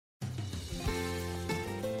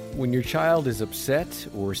When your child is upset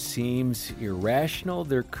or seems irrational,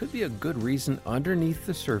 there could be a good reason underneath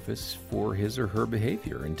the surface for his or her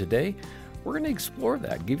behavior. And today, we're going to explore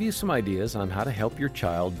that, give you some ideas on how to help your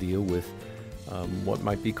child deal with what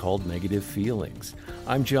might be called negative feelings.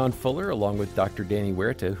 I'm John Fuller, along with Dr. Danny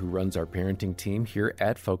Huerta, who runs our parenting team here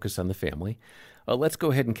at Focus on the Family. Let's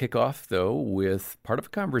go ahead and kick off, though, with part of a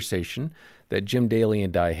conversation that Jim Daly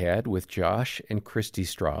and I had with Josh and Christy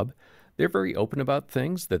Straub. They're very open about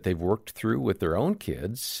things that they've worked through with their own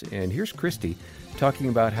kids. And here's Christy talking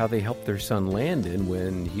about how they helped their son Landon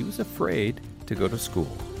when he was afraid to go to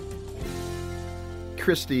school.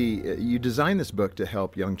 Christy, you designed this book to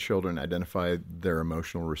help young children identify their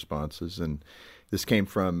emotional responses. And this came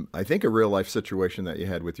from, I think, a real-life situation that you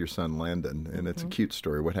had with your son Landon. And it's a cute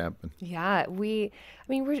story. What happened? Yeah, we're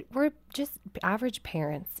just average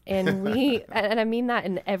parents. And and I mean that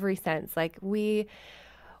in every sense. Like,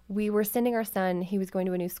 we were sending our son, he was going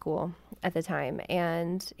to a new school at the time,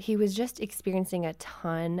 and he was just experiencing a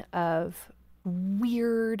ton of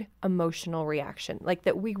weird emotional reaction, like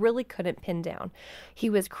that we really couldn't pin down. He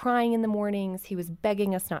was crying in the mornings. He was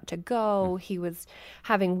begging us not to go. He was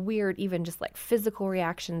having weird, even just like physical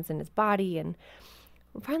reactions in his body. And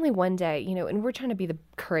finally one day, and we're trying to be the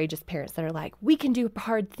courageous parents that are like, we can do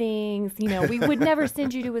hard things. We would never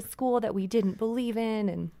send you to a school that we didn't believe in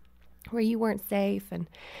and where you weren't safe. And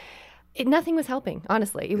nothing was helping,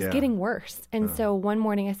 honestly. It was getting worse. And so one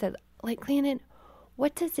morning I said, Landon,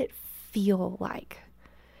 what does it feel like?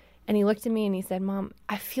 And he looked at me and he said, Mom,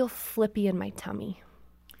 I feel flippy in my tummy.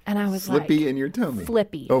 And I was Flippy in your tummy?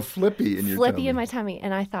 Flippy. Oh, flippy in your tummy. Flippy in my tummy.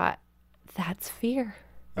 And I thought, that's fear.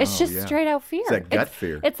 It's just straight out fear. It's that gut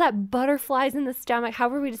fear. It's that butterflies in the stomach,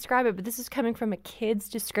 however we describe it. But this is coming from a kid's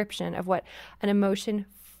description of what an emotion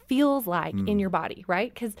feels like in your body,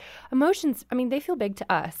 right? Because emotions, they feel big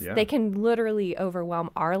to us. Yeah. They can literally overwhelm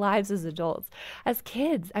our lives as adults. As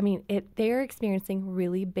kids, they're experiencing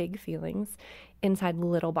really big feelings inside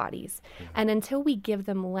little bodies. Yeah. And until we give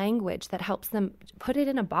them language that helps them put it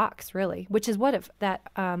in a box, really, which is what that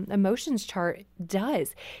emotions chart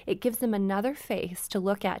does. It gives them another face to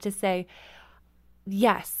look at to say,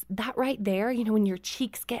 yes, that right there, when your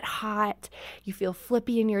cheeks get hot, you feel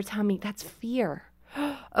flippy in your tummy, that's fear.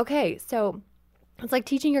 Okay, so it's like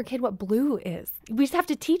teaching your kid what blue is. We just have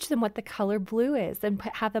to teach them what the color blue is and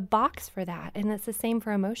have a box for that. And it's the same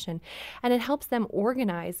for emotion. And it helps them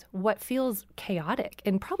organize what feels chaotic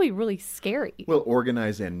and probably really scary. Well,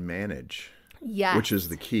 organize and manage. Yes. Which is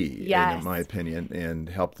the key, in my opinion, and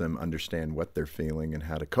help them understand what they're feeling and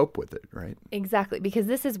how to cope with it, right? Exactly, because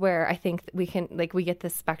this is where I think we get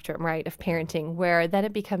this spectrum, right, of parenting, where then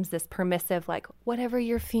it becomes this permissive, like, whatever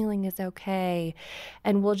you're feeling is okay,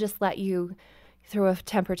 and we'll just let you throw a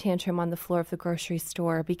temper tantrum on the floor of the grocery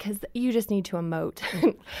store because you just need to emote.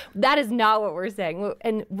 That is not what we're saying.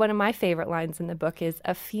 And one of my favorite lines in the book is,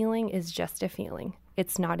 a feeling is just a feeling.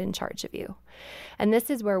 It's not in charge of you. And this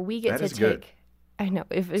is where we get to take... Good. I know.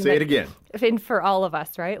 Say it again. For all of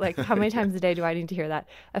us, right? Like, how many times a day do I need to hear that?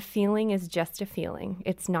 A feeling is just a feeling.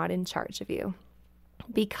 It's not in charge of you.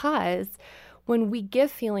 Because when we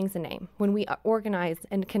give feelings a name, when we organize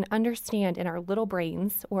and can understand in our little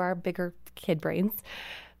brains or our bigger kid brains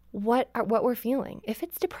what we're feeling, if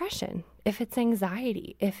it's depression, if it's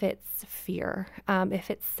anxiety, if it's fear, if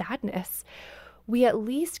it's sadness, we at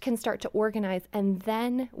least can start to organize, and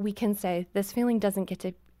then we can say, this feeling doesn't get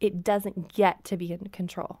to be in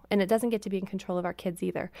control. And it doesn't get to be in control of our kids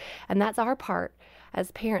either. And that's our part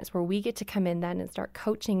as parents, where we get to come in then and start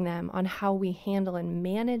coaching them on how we handle and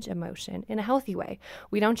manage emotion in a healthy way.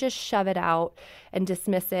 We don't just shove it out and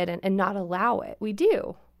dismiss it and not allow it. We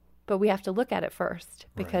do, but we have to look at it first,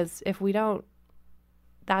 because if we don't,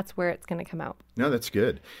 that's where it's going to come out. No, that's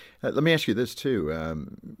good. Let me ask you this, too.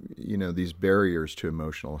 These barriers to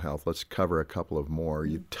emotional health, let's cover a couple of more.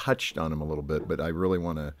 You touched on them a little bit, but I really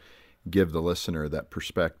want to give the listener that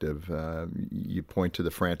perspective. You point to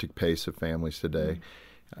the frantic pace of families today.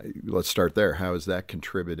 Let's start there. How is that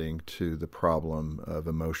contributing to the problem of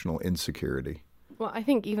emotional insecurity? Well, I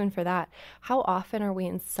think even for that, how often are we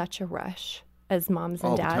in such a rush as moms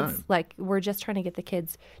and dads? Like, we're just trying to get the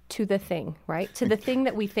kids to the thing, right? To the thing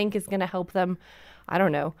that we think is going to help them, I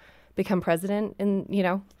don't know, become president and,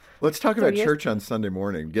 Let's talk about church on Sunday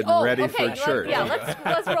morning, getting ready for church.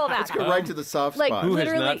 Let's roll that. Let's go right to the soft spot. Who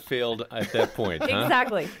has not failed at that point, huh?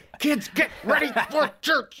 Exactly. Kids, get ready for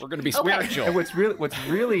church. We're going to be spiritual. And what's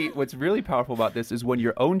really powerful about this is when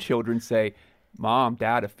your own children say, Mom,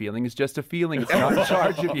 Dad, a feeling is just a feeling. It's not in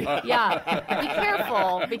charge of you. Yeah. Be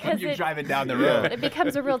careful, because you're driving down the road. It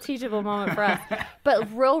becomes a real teachable moment for us. But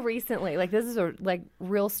real recently, this is a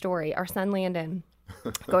real story. Our son Landon,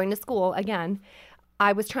 going to school again,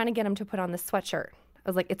 I was trying to get him to put on the sweatshirt. I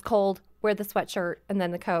was like, it's cold, wear the sweatshirt and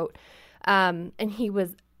then the coat. And he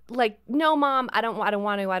was like, no, Mom, I don't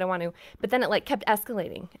want to. But then it like kept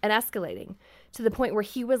escalating to the point where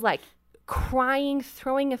he was like crying,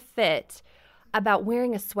 throwing a fit about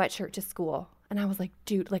wearing a sweatshirt to school. And I was like,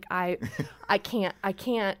 dude, like I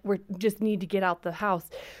can't, we just need to get out the house.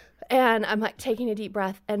 And I'm like taking a deep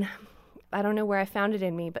breath, and I don't know where I found it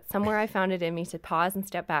in me, but somewhere I found it in me to pause and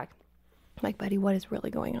step back. I'm like, buddy, what is really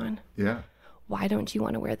going on? Yeah. Why don't you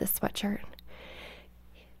want to wear this sweatshirt?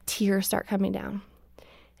 Tears start coming down.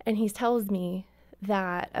 And he tells me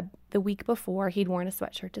that the week before he'd worn a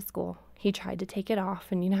sweatshirt to school. He tried to take it off,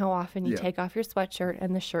 and you know how often you take off your sweatshirt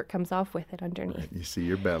and the shirt comes off with it underneath. Right. You see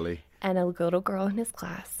your belly. And a little girl in his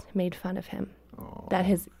class made fun of him. That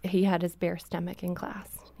he had his bare stomach in class.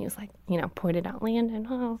 He was like, pointed out Landon.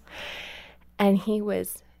 Oh. And he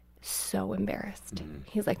was so embarrassed. Mm-hmm.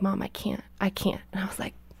 He was like, Mom, I can't. And I was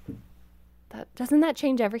like, doesn't that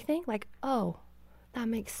change everything? Like, oh, that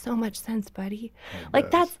makes so much sense, buddy.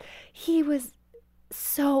 He was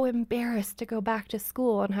so embarrassed to go back to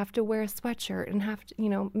school and have to wear a sweatshirt and have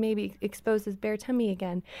to, maybe expose his bare tummy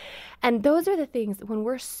again. And those are the things, when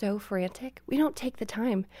we're so frantic, we don't take the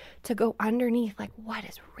time to go underneath, like, what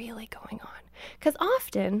is really going on? Because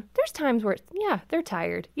often there's times where, they're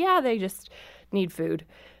tired. Yeah, they just need food.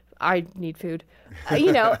 I need food.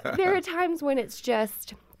 There are times when it's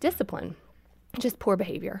just discipline, just poor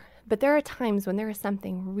behavior. But there are times when there is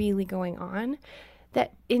something really going on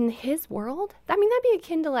that in his world, that'd be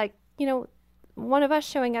akin to like, one of us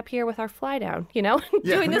showing up here with our fly down,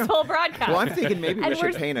 doing this whole broadcast. Well, I'm thinking maybe we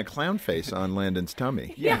should paint a clown face on Landon's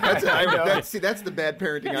tummy. Yeah. That's the bad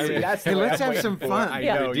parenting I would. Hey, let's have some fun. I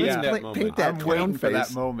know, Let's paint that clown face.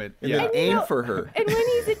 That moment. And then aim for her. And when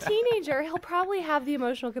he's a teenager, he'll probably have the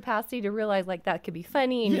emotional capacity to realize like that could be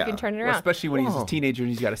funny and you can turn it around. Well, especially when he's a teenager and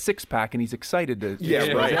he's got a six-pack and he's excited to.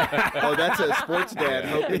 Yeah, right. Oh, that's a sports dad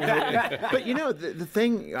hoping. But the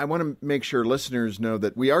thing, I want to make sure listeners know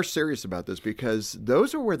that we are serious about this, because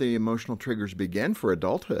those are where the emotional triggers begin for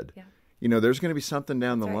adulthood. Yeah. There's going to be something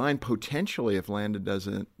down the line, potentially, if Landon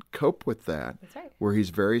doesn't cope with that, where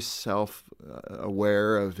he's very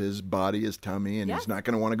self-aware of his body, his tummy, and he's not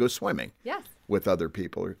going to want to go swimming with other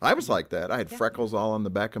people. I was like that. I had freckles all on the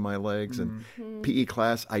back of my legs, and PE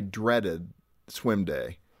class, I dreaded swim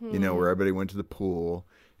day, where everybody went to the pool,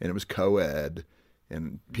 and it was co-ed,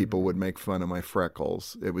 and people would make fun of my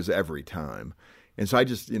freckles. It was every time. And so I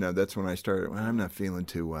just, that's when I started, I'm not feeling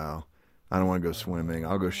too well. I don't want to go swimming.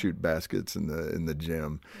 I'll go shoot baskets in the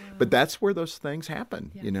gym. Yeah. But that's where those things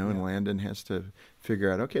happen, and Landon has to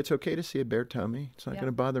figure out, okay, it's okay to see a bare tummy. It's not going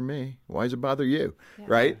to bother me. Why does it bother you? Yeah.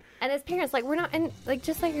 Right? And as parents, we're not, and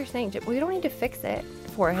just like you're saying, we don't need to fix it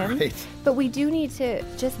for him, but we do need to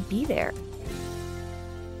just be there.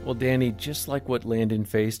 Well, Danny, just like what Landon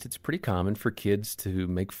faced, it's pretty common for kids to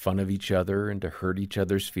make fun of each other and to hurt each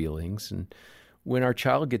other's feelings. And when our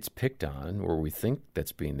child gets picked on, or we think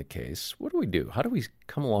that's being the case, what do we do? How do we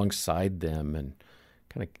come alongside them and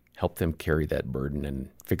kind of help them carry that burden and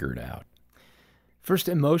figure it out? First,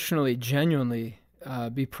 emotionally, genuinely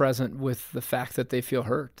be present with the fact that they feel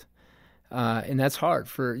hurt. And that's hard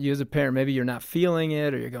for you as a parent. Maybe you're not feeling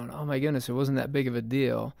it, or you're going, oh my goodness, it wasn't that big of a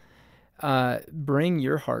deal. Bring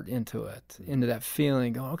your heart into it, into that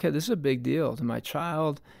feeling, going, okay, this is a big deal to my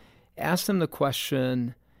child. Ask them the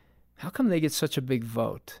question, how come they get such a big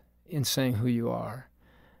vote in saying who you are?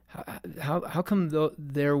 How come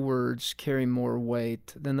their words carry more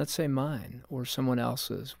weight than, let's say, mine or someone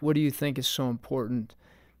else's? What do you think is so important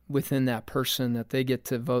within that person that they get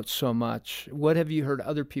to vote so much? What have you heard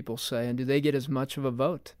other people say, and do they get as much of a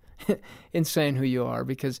vote in saying who you are?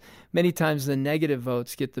 Because many times the negative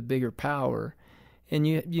votes get the bigger power, and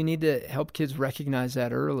you need to help kids recognize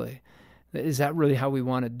that early. Is that really how we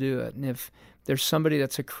want to do it? And if there's somebody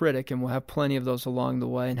that's a critic, and we'll have plenty of those along the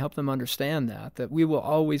way, and help them understand that we will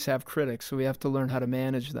always have critics, so we have to learn how to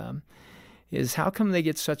manage them, is how come they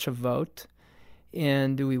get such a vote,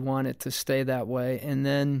 and do we want it to stay that way? And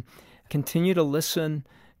then continue to listen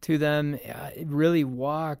to them, really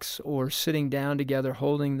walks or sitting down together,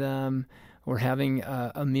 holding them, or having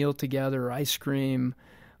a meal together, or ice cream,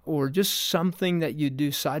 or just something that you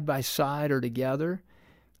do side by side or together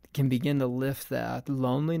can begin to lift that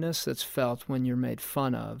loneliness that's felt when you're made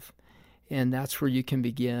fun of. And that's where you can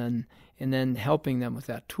begin, and then helping them with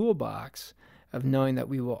that toolbox of knowing that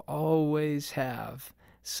we will always have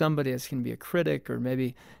somebody that's going to be a critic or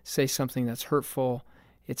maybe say something that's hurtful.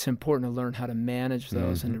 It's important to learn how to manage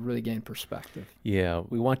those and to really gain perspective. Yeah,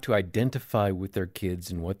 we want to identify with their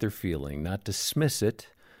kids and what they're feeling, not dismiss it,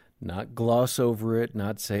 not gloss over it,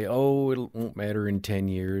 not say, oh, it won't matter in 10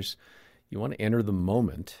 years. You want to enter the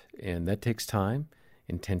moment, and that takes time,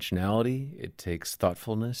 intentionality, it takes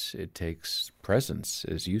thoughtfulness, it takes presence,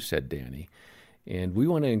 as you said, Danny. And we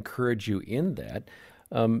want to encourage you in that.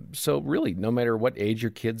 So really, no matter what age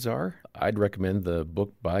your kids are, I'd recommend the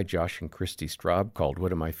book by Josh and Christy Straub called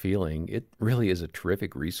What Am I Feeling? It really is a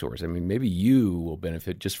terrific resource. I mean, maybe you will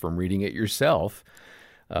benefit just from reading it yourself.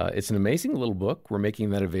 It's an amazing little book. We're making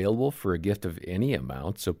that available for a gift of any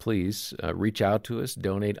amount. So please reach out to us,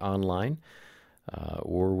 donate online,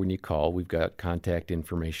 or when you call, we've got contact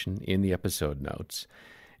information in the episode notes.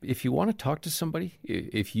 If you want to talk to somebody,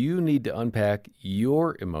 if you need to unpack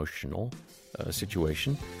your emotional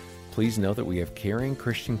situation, please know that we have caring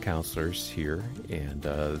Christian counselors here, and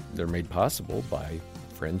they're made possible by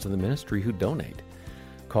friends of the ministry who donate.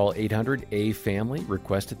 Call 800-A-FAMILY,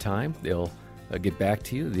 request a time. They'll get back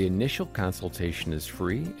to you. The initial consultation is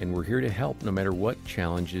free, and we're here to help no matter what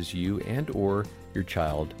challenges you and or your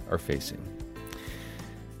child are facing.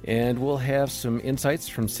 And we'll have some insights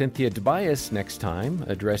from Cynthia Tobias next time,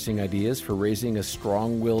 addressing ideas for raising a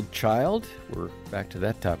strong-willed child. We're back to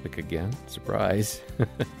that topic again. Surprise.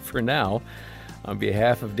 For now, on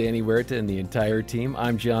behalf of Danny Huerta and the entire team,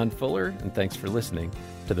 I'm John Fuller, and thanks for listening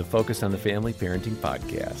to the Focus on the Family Parenting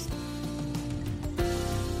Podcast.